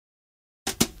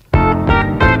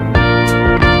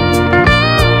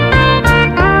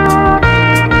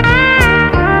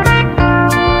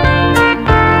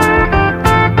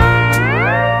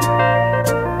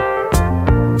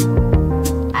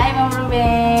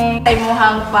Ay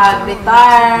muhang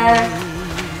pag-retire.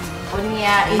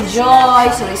 Unya, enjoy,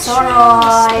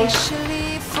 suroy-suroy.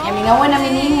 Mingawan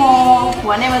namin nimo.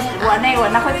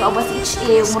 Wala ko ikaubos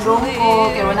umudong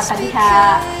ko, kaya wala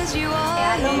kadiha.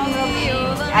 Hello, Ma'am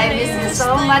Roming. I miss you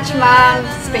so much, Ma'am.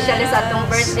 Especially sa atong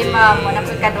birthday, Ma'am. Wala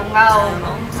ko kadungaw.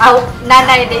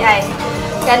 Nanay di ay.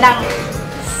 Kanang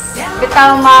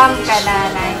bitaw, Ma'am,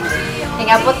 kananay.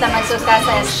 Hingabot naman sa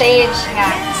stage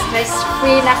nga.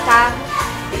 Stress-free na ka.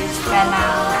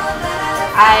 Kanang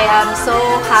I am so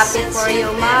happy for you,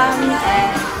 Ma'am,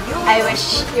 and I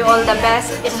wish you all the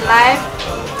best in life.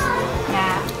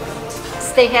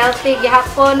 Stay healthy,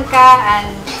 gihapon ka,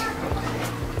 and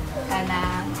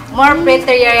more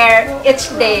prettier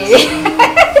each day.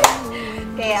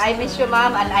 Okay, I miss you,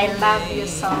 Ma'am, and I love you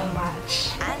so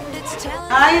much.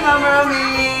 Hi, Maam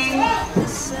Roming.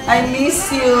 I miss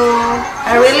you.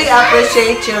 I really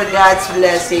appreciate your God's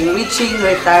blessing, reaching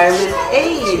retirement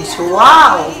age.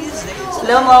 Wow!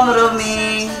 Hello, Maam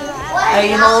Roming.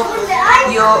 I hope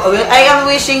I am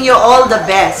wishing you all the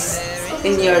best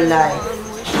in your life.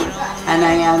 And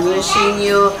I am wishing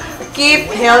you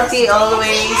keep healthy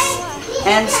always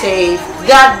and safe.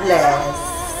 God bless.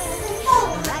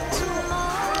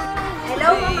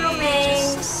 Hello, Maam Roming.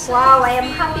 Wow, I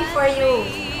am happy for you.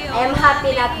 I am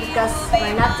happy not because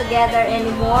we're not together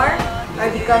anymore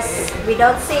or because we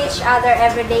don't see each other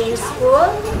every day in school,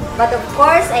 but of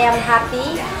course I am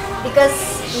happy because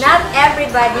not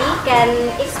everybody can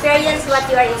experience what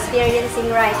you are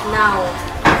experiencing right now.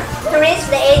 To reach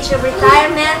the age of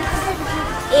retirement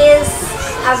is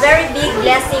a very big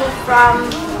blessing from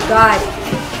God.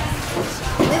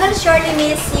 We will surely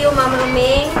miss you, Maam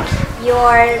Roming,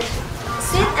 your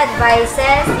sweet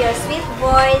advices, your sweet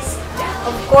voice.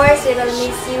 Of course, we will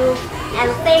miss you, and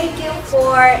thank you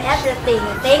for everything.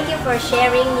 Thank you for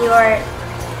sharing your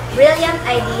brilliant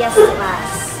ideas to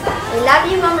us. I love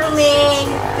you, Maam Roming.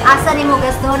 Asa ni mo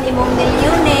gaston imong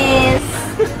milyones.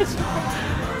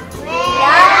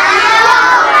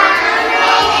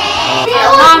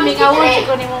 Ma'am, ikawon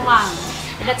ko ni mo, ma'am.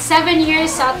 That's 7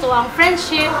 years sa ato ang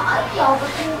friendship.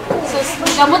 So,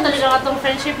 gamot na rin ang atong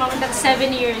friendship, ma'am. That's 7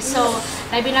 years. So,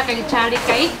 labi na kay Charlie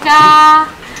ka ika.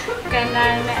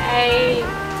 Kanan ay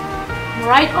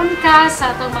right on ka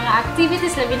sa atong mga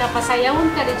activities. Labi na pasayawon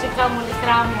ka rin ka mo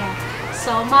likramo.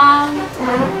 So, ma'am,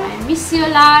 I miss you a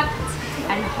lot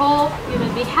and hope you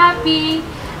will be happy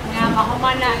nga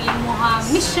mahuman na ang imuhang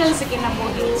mission sa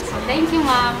kinabuhi. So, thank you,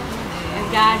 ma'am, and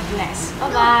God bless.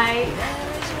 Bye-bye!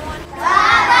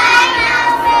 Bye-bye,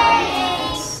 Maam Roming!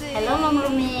 Hello, Maam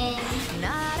Roming.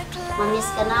 Mamiss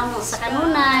ka na mo sa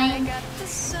kanunay.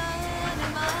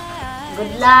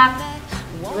 Good luck,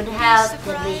 good health,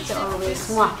 good wish you always.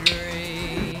 Mwah!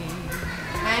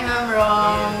 Hi, Ma'am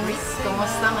Rom.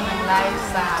 Kumusta man ang life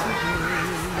sa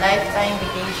lifetime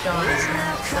vacation?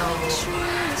 So,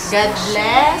 God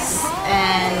bless,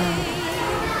 and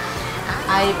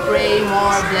I pray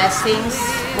more blessings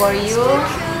for you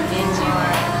in your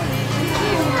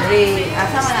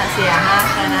asa man na siya ha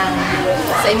kanang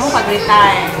sa imong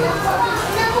pag-retire.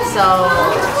 So,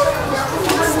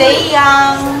 stay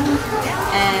young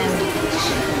and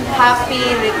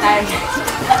happy retirement.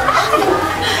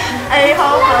 I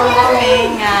hope Ma'am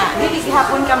Roming dili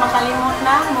gihapon ka makalimot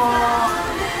na mo.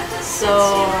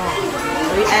 So,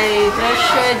 I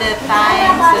treasure the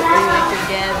times that we were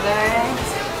together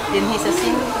dinhi sa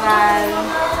Central.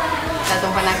 Sa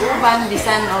itong panaguban,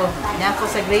 bisan niya ako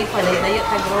sa grade pa, layo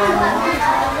ka grown mo.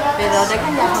 Pero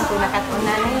daghan akong kung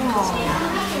nakatunan mo.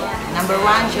 Number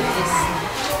 1 should is,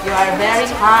 you are very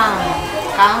calm.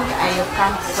 Calm kayo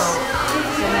calm. So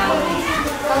now,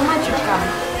 kalma dyan ka.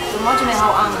 So mo dyan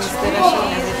ako ang inspirasyon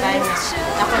every time.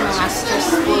 Ako mga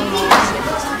stressful mo.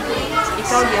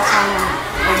 Ikaw di akong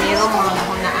pumiro mo na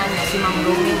hunaan. Si Maam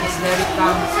Roming is very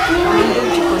calm. Pamindog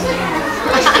dyan ko niya.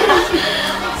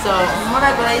 So,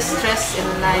 mura ko stress in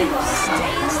life. So,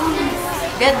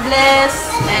 God bless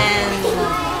and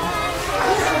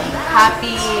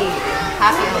happy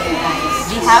all the time.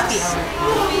 Be happy all the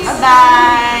time.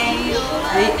 Bye-bye!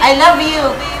 I love you!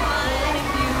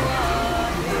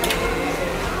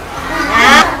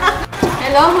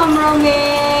 Hello, Maam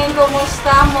Roming!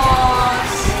 Kumusta mo?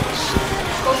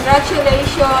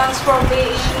 Congratulations for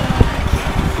being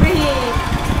free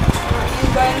and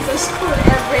going to school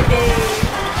every day.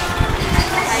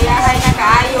 Ayahay na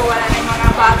kaayo, wala na yung mga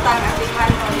batang ating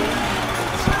hanoy.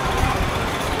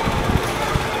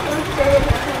 Okay.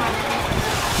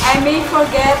 I may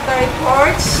forget the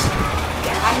reports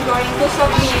I'm going to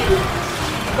submit,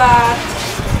 but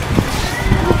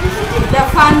the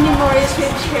fun memories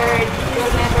we've shared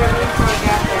will never be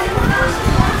forgotten.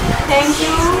 Thank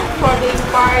you for being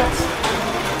part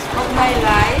of my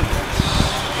life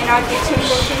in our teaching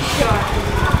position.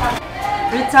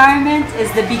 Retirement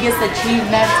is the biggest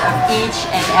achievement of each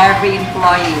and every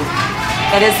employee.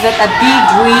 It is that a big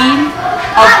dream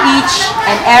of each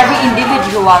and every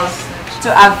individual to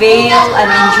avail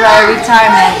and enjoy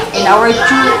retirement in our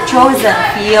chosen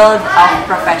field of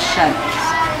profession.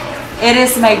 It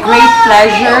is my great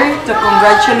pleasure to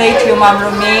congratulate you, Maam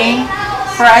Roming,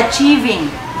 for achieving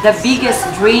the biggest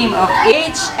dream of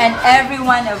each and every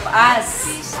one of us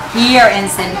here in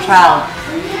Central.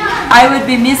 I would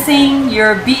be missing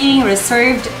your being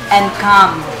reserved and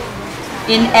calm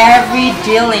in every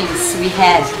dealings we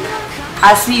had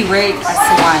as we work as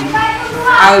one.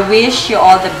 I wish you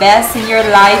all the best in your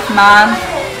life, Ma'am,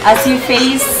 as you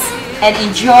face and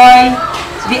enjoy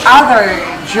the other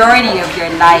journey of your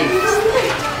life,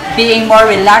 being more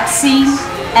relaxing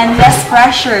and less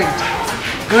pressured,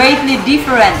 greatly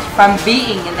different from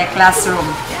being in the classroom.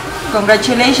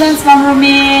 Congratulations, Maam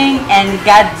Roming, and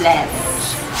God bless.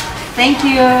 Thank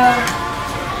you.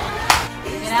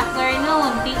 Good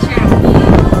afternoon, Teacher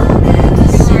Roming.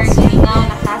 Sir, ikaw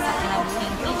nakasa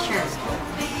kinabuking teacher.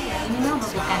 Ininom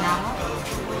mo ka na mo?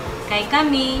 Kay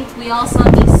kami, we also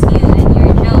miss you and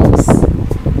your jokes.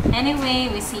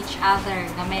 Anyway, we see each other.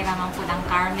 Gamay ramang po ng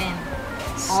Carmen.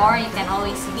 Or you can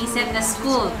always visit the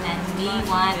school and be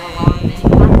one of our many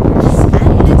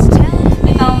partners.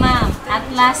 Ikaw, ma'am, at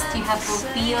last you have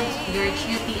fulfilled your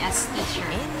duty as teacher.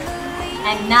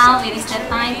 And now it is the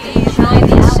time to enjoy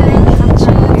the other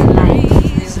chapter of your life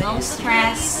with no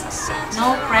stress,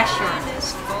 no pressure.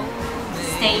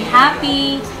 Stay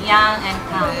happy, young, and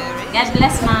calm. God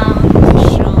bless, ma'am.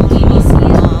 We miss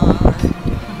you.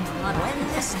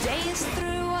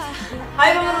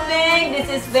 Hi mga Roming, this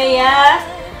is Bea.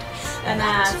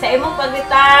 Sa imong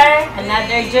pag-retire,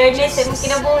 another journey sa imong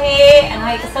kinabuhi, ang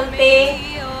hay kasulti.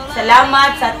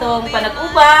 Salamat sa atong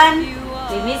panag-uban.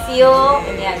 We miss you.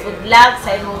 And yeah, good luck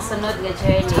sa imong sunod nga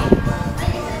journey.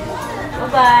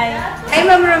 Bye-bye. Hi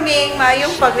Maam Roming,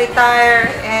 maayong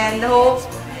pag-retire and hope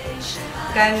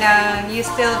kanang you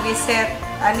still visit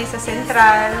ani sa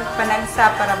Central,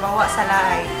 Panansa para bawa sa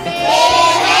laay.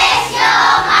 Miss you,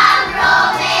 Maam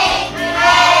Roming!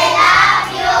 I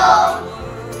love you!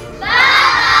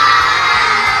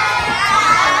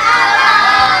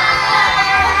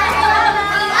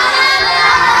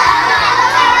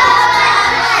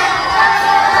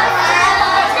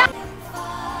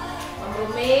 Maam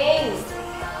Roming,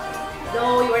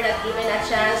 though you were not given a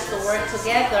chance to work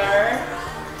together,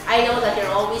 I know that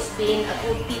you're always been a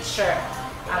good teacher,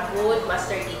 a good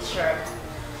master teacher.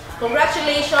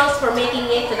 Congratulations for making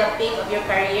it to the peak of your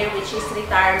career, which is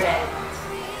retirement.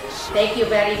 Thank you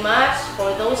very much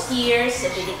for those years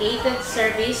of dedicated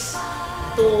service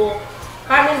to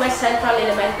Carmen West Central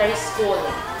Elementary School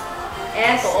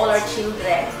and to all our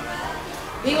children.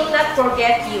 We will not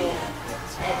forget you,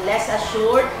 and rest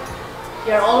assured,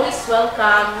 you're always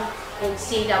welcome in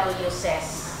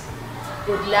cwces.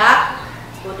 Good luck,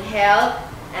 good health,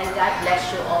 and God bless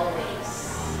you always.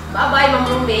 Bye-bye, Maam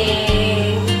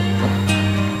Roming!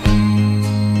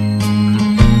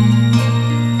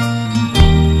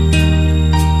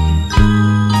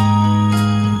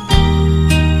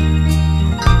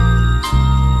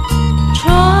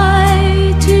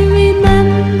 Try to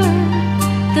remember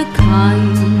the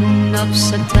kind of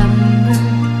September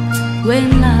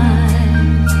when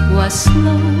life was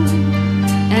slow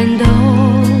and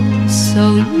all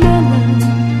so mellow.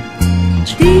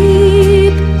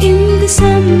 Deep in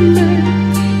December,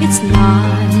 it's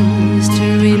nice to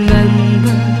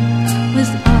remember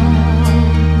without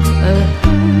a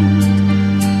hurt.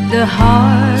 The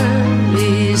heart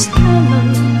is hollow.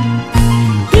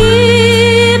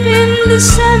 Deep in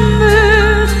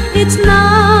December, it's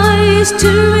nice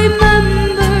to